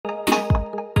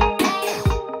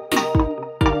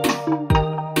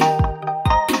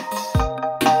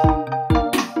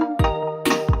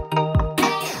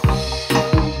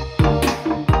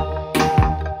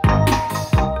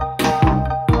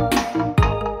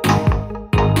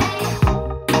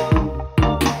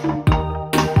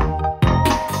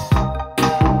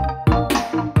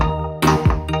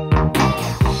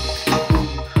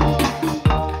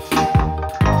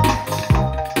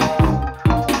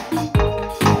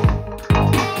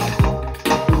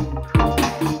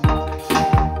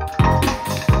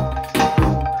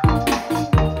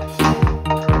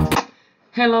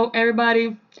Hello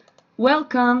everybody,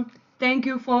 welcome. Thank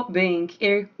you for being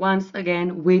here once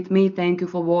again with me. Thank you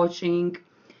for watching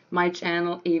my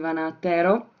channel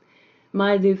IvanaTarot.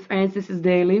 My dear friends, this is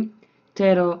daily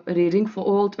tarot reading for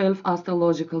all 12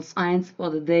 astrological signs for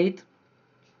the date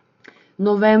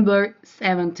November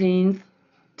 17th,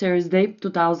 Thursday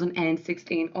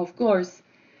 2016. Of course,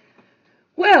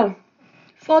 well,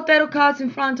 4 tarot cards in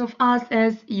front of us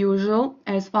as usual.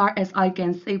 As far as I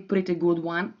can see, pretty good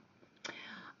one.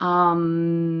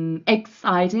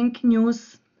 Exciting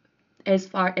news as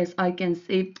far as I can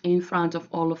see in front of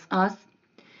all of us.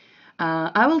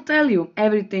 I will tell you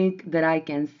everything that I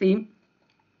can see.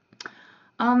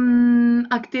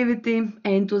 Activity,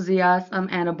 enthusiasm,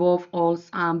 and above all,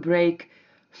 some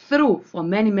breakthrough for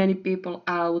many people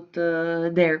out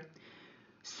there.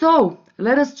 So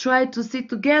let us try to see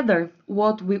together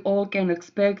what we all can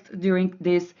expect during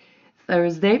this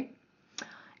Thursday.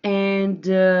 And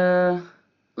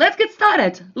let's get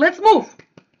started. Let's move.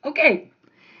 Okay.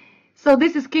 So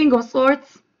this is King of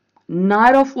Swords,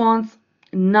 Knight of Wands,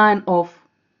 Knight of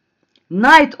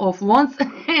Wands,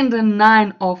 and the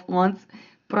Nine of Wands.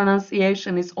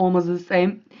 Pronunciation is almost the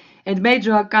same. And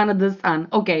Major Arcana, the Sun.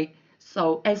 Okay.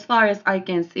 So as far as I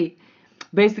can see,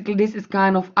 basically this is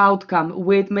kind of outcome.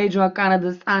 With Major Arcana,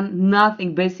 the Sun,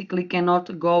 nothing basically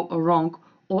cannot go wrong.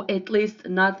 Or at least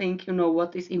nothing,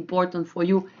 what is important for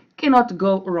you cannot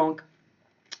go wrong.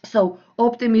 So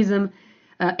optimism,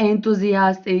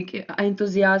 enthusiastic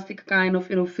kind of,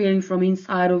 feeling from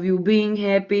inside of you, being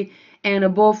happy, and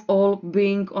above all,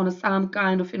 being on some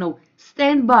kind of,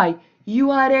 standby. You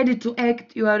are ready to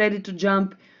act, you are ready to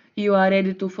jump, you are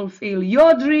ready to fulfill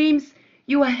your dreams.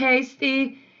 You are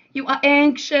hasty, you are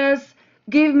anxious.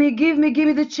 Give me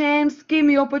the chance, give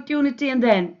me opportunity, and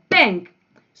then bang.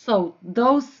 So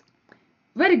those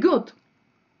very good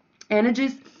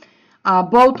energies are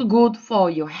both good for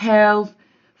your health,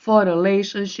 for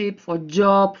relationship, for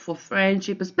job, for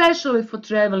friendship, especially for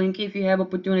traveling if you have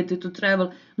opportunity to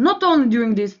travel, not only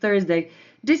during this Thursday.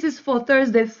 This is for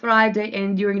Thursday, Friday,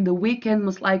 and during the weekend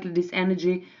most likely this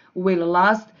energy will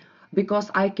last,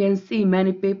 because I can see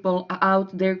many people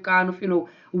out there kind of,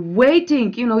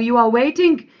 waiting. You are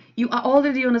waiting, you are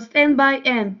already on a standby,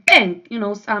 and bang,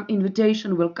 some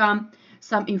invitation will come,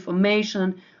 some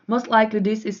information. Most likely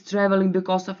this is traveling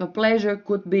because of a pleasure,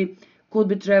 could be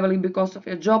traveling because of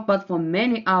your job, but for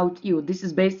many out you, this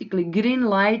is basically green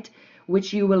light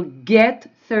which you will get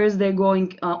Thursday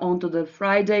going onto the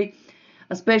Friday,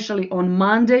 especially on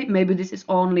Monday. Maybe this is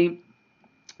only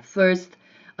first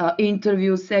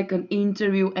interview, second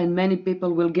interview, and many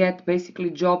people will get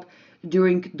basically job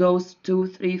during those 2,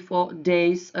 3, 4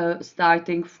 days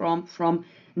starting from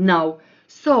now.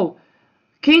 So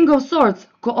King of Swords,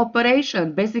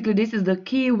 cooperation. Basically, this is the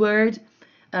key word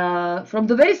from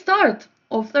the very start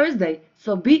of Thursday.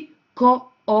 So be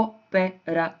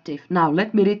cooperative. Now,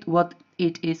 let me read what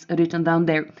it is written down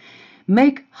there.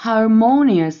 Make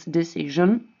harmonious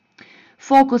decision.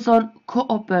 Focus on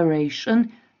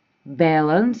cooperation,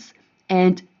 balance,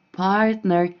 and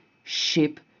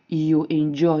partnership. You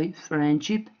enjoy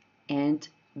friendship and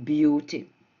beauty.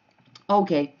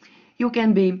 Okay, you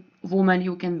can be woman,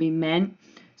 you can be man.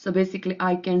 So basically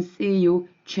I can see you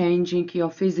changing your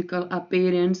physical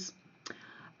appearance,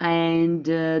 and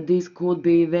this could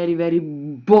be very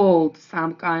bold,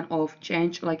 some kind of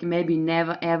change like maybe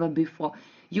never ever before.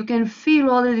 You can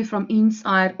feel already from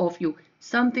inside of you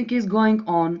something is going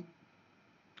on.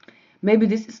 Maybe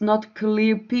this is not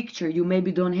clear picture, you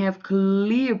maybe don't have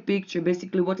clear picture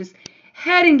basically what is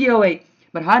heading your way,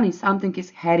 but honey, something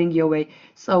is heading your way.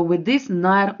 So with this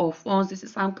Knight of Wands, this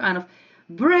is some kind of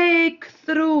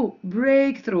breakthrough.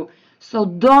 So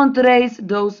don't raise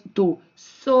those two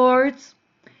swords,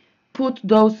 put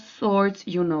those swords,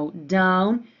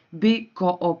 down. Be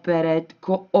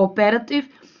cooperative,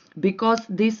 because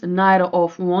this Knight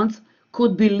of Wands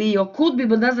could be Leo, could be,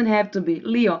 but doesn't have to be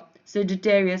Leo,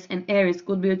 Sagittarius, and Aries.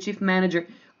 Could be a chief manager,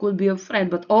 could be a friend,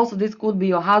 but also this could be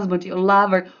your husband, your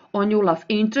lover, or your love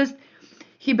interest.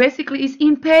 He basically is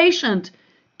impatient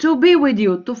to be with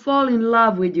you, to fall in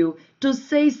love with you, to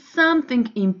say something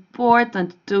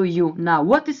important to you. Now,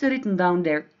 what is written down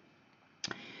there?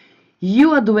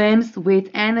 You advance with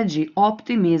energy,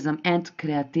 optimism, and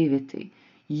creativity.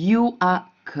 You are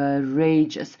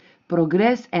courageous.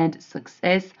 Progress and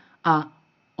success are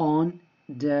on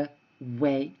the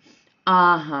way.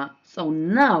 So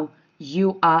now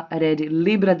you are ready.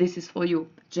 Libra, this is for you.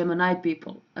 Gemini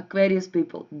people, Aquarius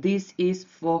people, this is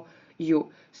for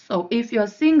you. So if you are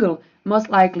single, most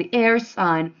likely air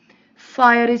sign,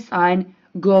 fiery sign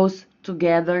goes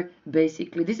together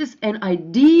basically. This is an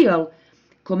ideal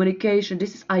communication.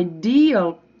 This is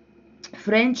ideal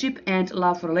friendship and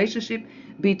love relationship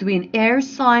between air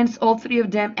signs, all three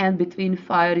of them, and between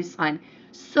fiery sign.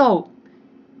 So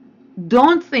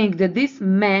don't think that this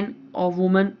man or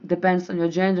woman, depends on your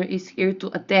gender, is here to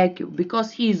attack you,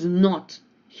 because he is not.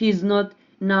 He is not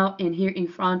now and here in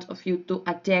front of you to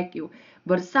attack you.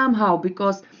 But somehow,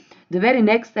 because the very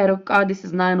next tarot card, this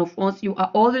is Nine of Wands, you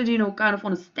are already, kind of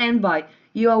on a standby.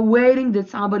 You are waiting that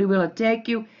somebody will attack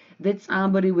you, that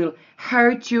somebody will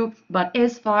hurt you. But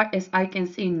as far as I can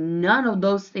see, none of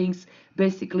those things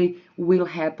basically will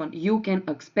happen. You can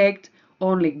expect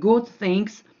only good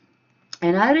things.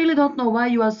 And I really don't know why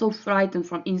you are so frightened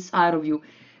from inside of you,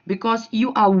 because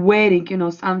you are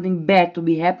waiting, something bad to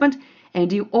be happened,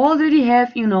 and you already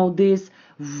have, these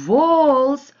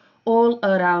walls all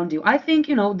around you. I think,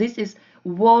 this is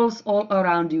walls all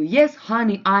around you. Yes,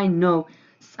 honey, I know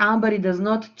somebody does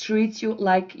not treat you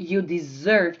like you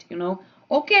deserved.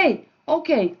 Okay,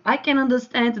 okay, I can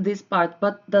understand this part,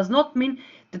 but does not mean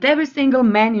that every single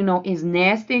man, is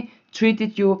nasty,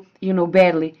 treated you,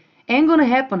 badly. Ain't gonna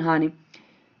happen, honey.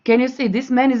 Can you see,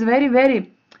 this man is very,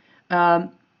 very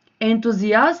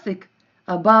enthusiastic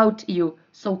about you.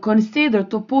 So consider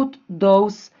to put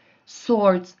those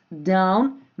swords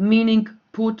down, meaning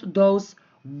put those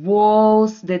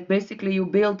walls that basically you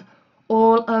build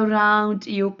all around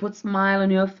you, put smile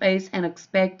on your face and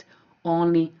expect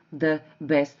only the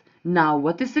best. Now,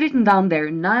 what is written down there?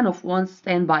 Nine of Wands,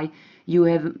 standby. You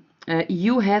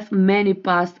have many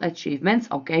past achievements,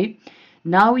 okay?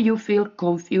 Now you feel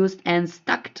confused and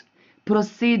stuck.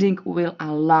 Proceeding will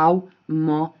allow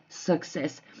more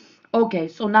success. Okay,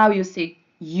 so now you see,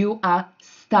 you are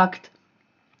stuck.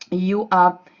 You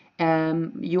are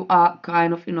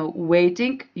kind of,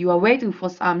 waiting. You are waiting for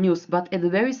some news, but at the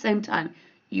very same time,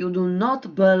 you do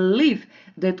not believe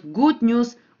that good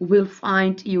news will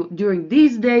find you during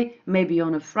this day, maybe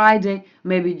on a Friday,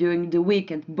 maybe during the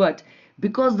weekend. But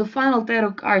because the final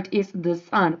tarot card is the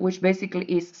Sun, which basically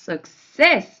is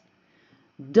success,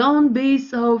 don't be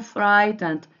so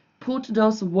frightened. Put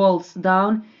those walls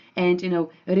down, and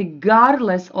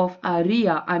regardless of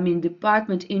area, I mean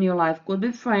department in your life, could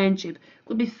be friendship,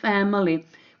 could be family,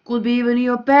 could be even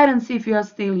your parents if you are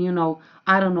still,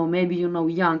 I don't know, maybe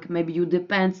young, maybe you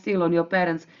depend still on your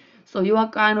parents. So you are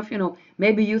kind of,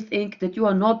 maybe you think that you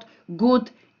are not good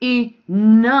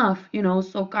enough,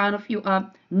 so kind of you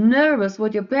are nervous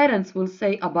what your parents will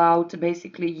say about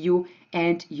basically you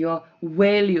and your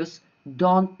values.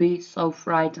 Don't be so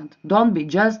frightened. Don't be,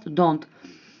 just don't.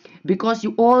 Because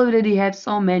you already have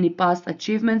so many past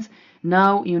achievements,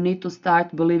 now you need to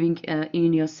start believing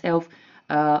in yourself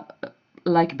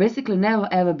like basically never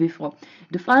ever before.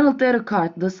 The final tarot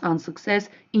card, the Sun, success,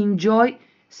 enjoy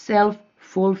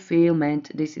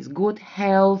self-fulfillment. This is good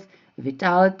health,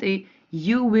 vitality.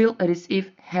 You will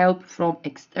receive help from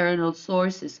external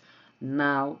sources.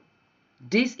 Now,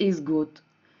 this is good.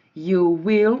 You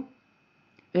will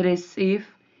receive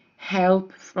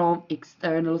help from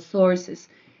external sources.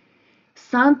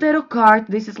 Sun tarot card,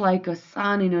 this is like a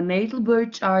sun in your natal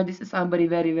birth chart. This is somebody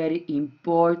very, very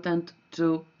important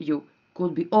to you.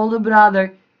 Could be older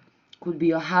brother, could be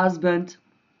your husband,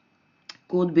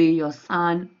 could be your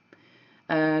son,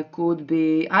 could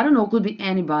be, I don't know, could be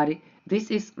anybody.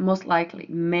 This is most likely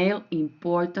male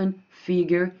important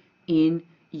figure in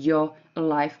your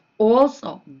life.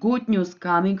 Also, good news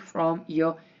coming from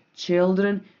your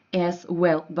children as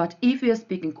well. But if we are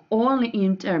speaking only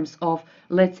in terms of,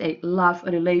 let's say, love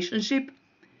relationship,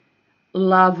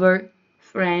 lover,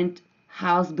 friend,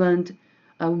 husband,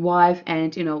 wife,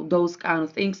 and those kind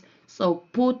of things. So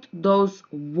put those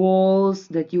walls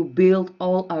that you build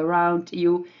all around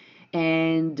you,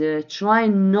 and try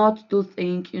not to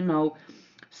think,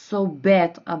 so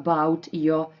bad about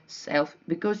yourself,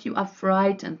 because you are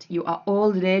frightened. You are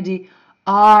already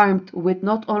armed with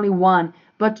not only one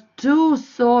but two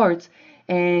swords.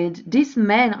 And this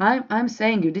man, I'm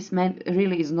saying you, this man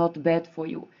really is not bad for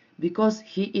you, because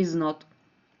he is not.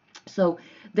 So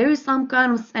there is some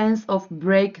kind of sense of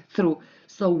breakthrough.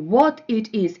 So what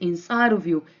it is inside of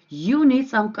you, you need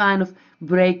some kind of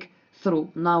breakthrough.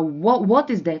 Now what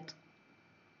is that?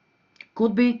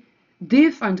 Could be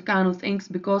different kind of things,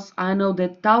 because I know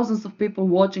that thousands of people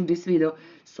watching this video.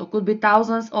 So could be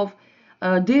thousands of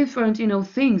different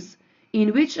things.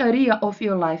 In which area of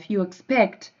your life you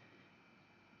expect,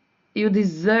 you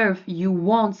deserve, you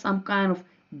want some kind of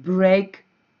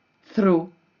breakthrough.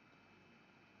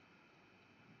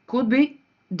 Could be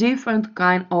different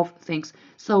kind of things.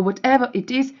 So whatever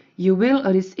it is, you will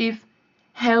receive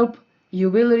help, you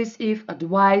will receive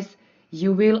advice,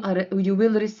 you will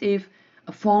receive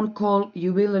a phone call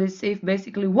you will receive,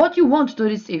 basically what you want to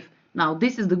receive. Now,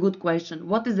 this is the good question.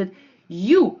 What is it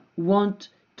you want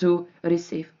to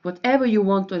receive? Whatever you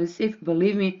want to receive,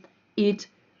 believe me, it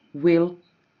will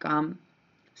come.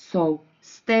 So,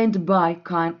 stand by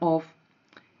kind of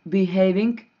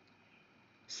behaving.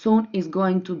 Soon is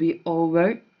going to be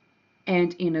over,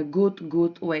 and in a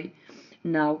good way.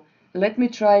 Now, let me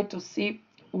try to see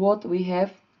what we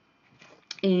have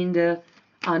in the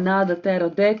another tarot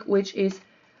deck, which is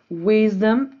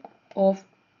Wisdom of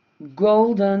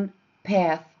Golden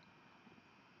Path,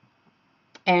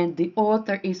 and the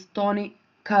author is Tony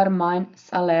Carmine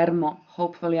Salermo.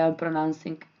 Hopefully I'm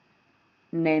pronouncing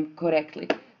name correctly.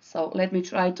 So let me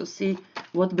try to see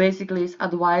what basically is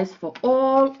advice for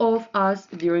all of us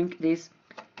during this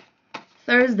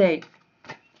Thursday.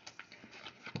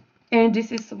 And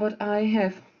this is what I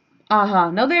have.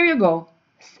 Now there you go.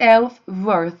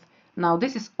 Self-worth. Now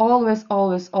this is always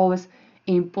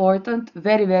important,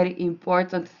 very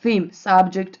important theme,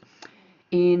 subject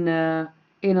in a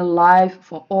life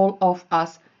for all of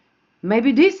us.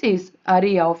 Maybe this is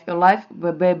area of your life,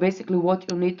 but basically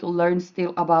what you need to learn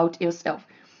still about yourself.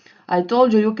 I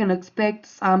told you you can expect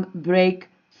some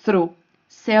breakthrough.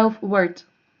 Self-worth.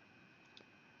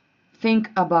 Think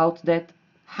about that.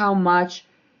 How much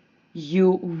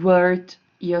you worth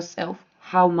yourself,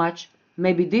 how much.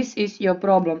 Maybe this is your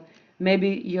problem.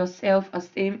 Maybe your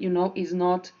self-esteem, is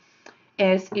not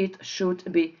as it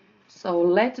should be. So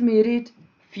let me read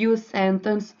few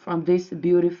sentences from this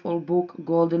beautiful book,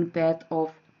 Golden Path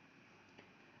of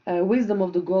Wisdom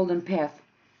of the Golden Path.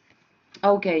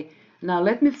 Okay, now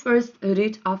let me first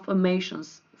read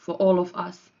affirmations for all of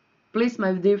us. Please,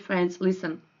 my dear friends,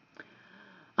 listen.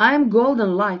 I am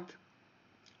golden light.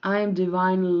 I am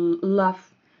divine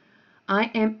love.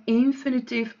 I am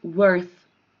infinitive worth.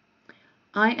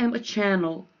 I am a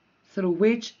channel through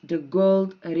which the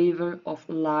gold river of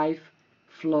life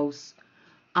flows.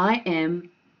 I am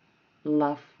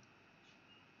love.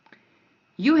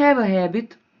 You have a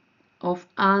habit of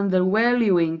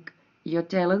undervaluing your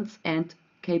talents and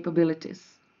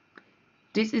capabilities.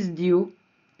 This is due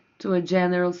to a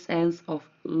general sense of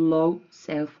low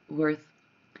self-worth.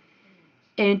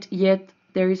 And yet,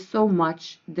 there is so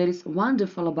much that is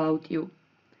wonderful about you.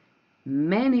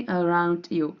 Many around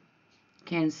you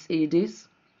can see this,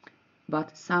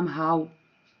 but somehow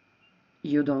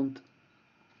you don't.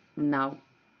 Now,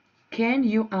 can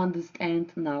you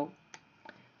understand now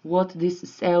what this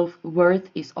self-worth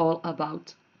is all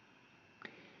about?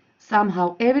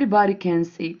 Somehow everybody can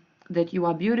see that you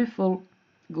are beautiful,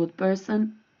 good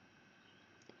person,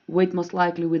 with most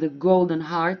likely with a golden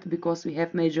heart, because we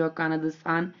have Major Arcana the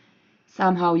Sun.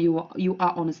 Somehow you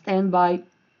are on standby,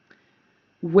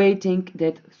 waiting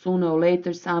that sooner or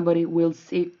later somebody will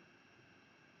see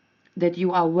that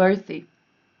you are worthy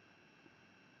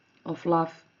of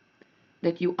love,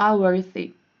 that you are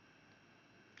worthy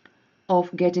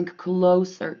of getting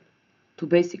closer to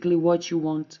basically what you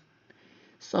want.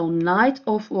 So Knight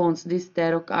of Wands, this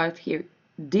tarot card here,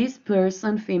 this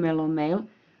person, female or male,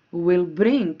 will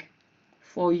bring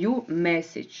for you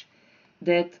message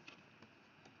that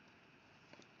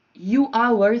you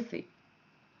are worthy.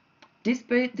 This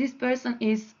person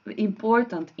is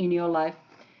important in your life.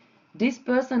 This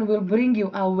person will bring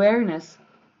you awareness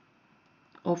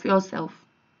of yourself,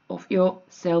 of your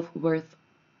self-worth.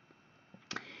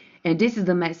 And this is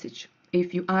the message,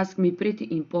 if you ask me, pretty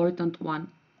important one.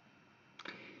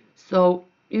 So,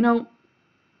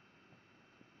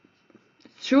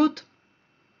 truth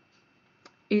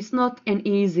is not an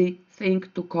easy thing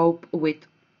to cope with.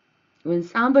 When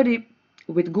somebody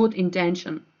with good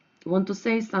intention want to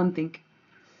say something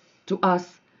to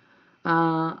us,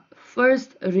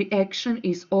 first reaction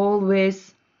is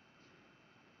always,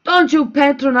 don't you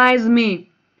patronize me,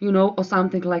 or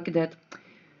something like that.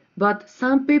 But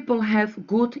some people have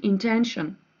good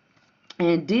intention,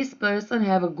 and this person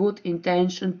have a good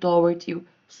intention toward you.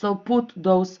 So put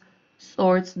those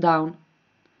swords down.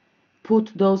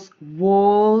 Put those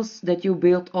walls that you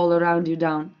built all around you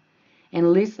down.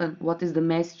 And listen what is the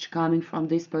message coming from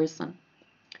this person.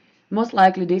 Most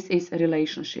likely this is a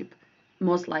relationship.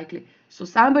 Most likely. So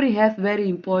somebody have very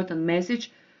important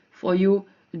message for you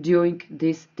during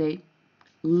this day.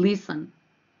 Listen.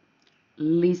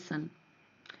 Listen.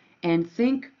 And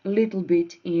think a little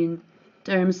bit in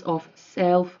terms of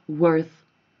self-worth.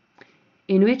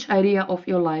 In which area of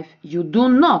your life you do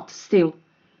not still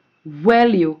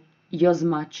value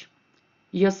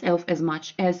yourself as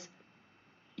much as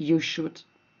you should.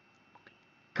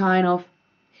 Kind of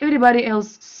everybody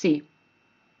else see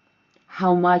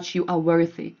how much you are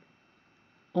worthy.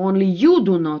 Only you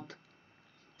do not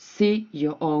see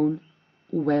your own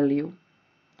value.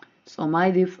 So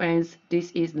my dear friends,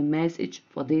 this is the message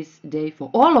for this day for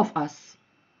all of us.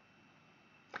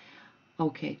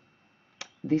 Okay,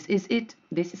 this is it.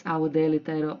 This is our daily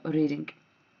tarot reading.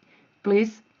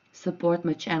 Please support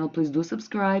my channel. Please do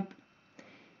subscribe.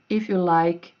 If you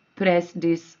like, press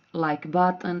this like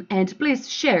button and please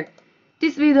share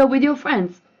this video with your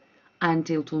friends.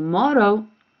 Until tomorrow,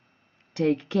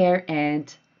 take care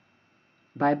and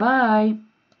bye bye.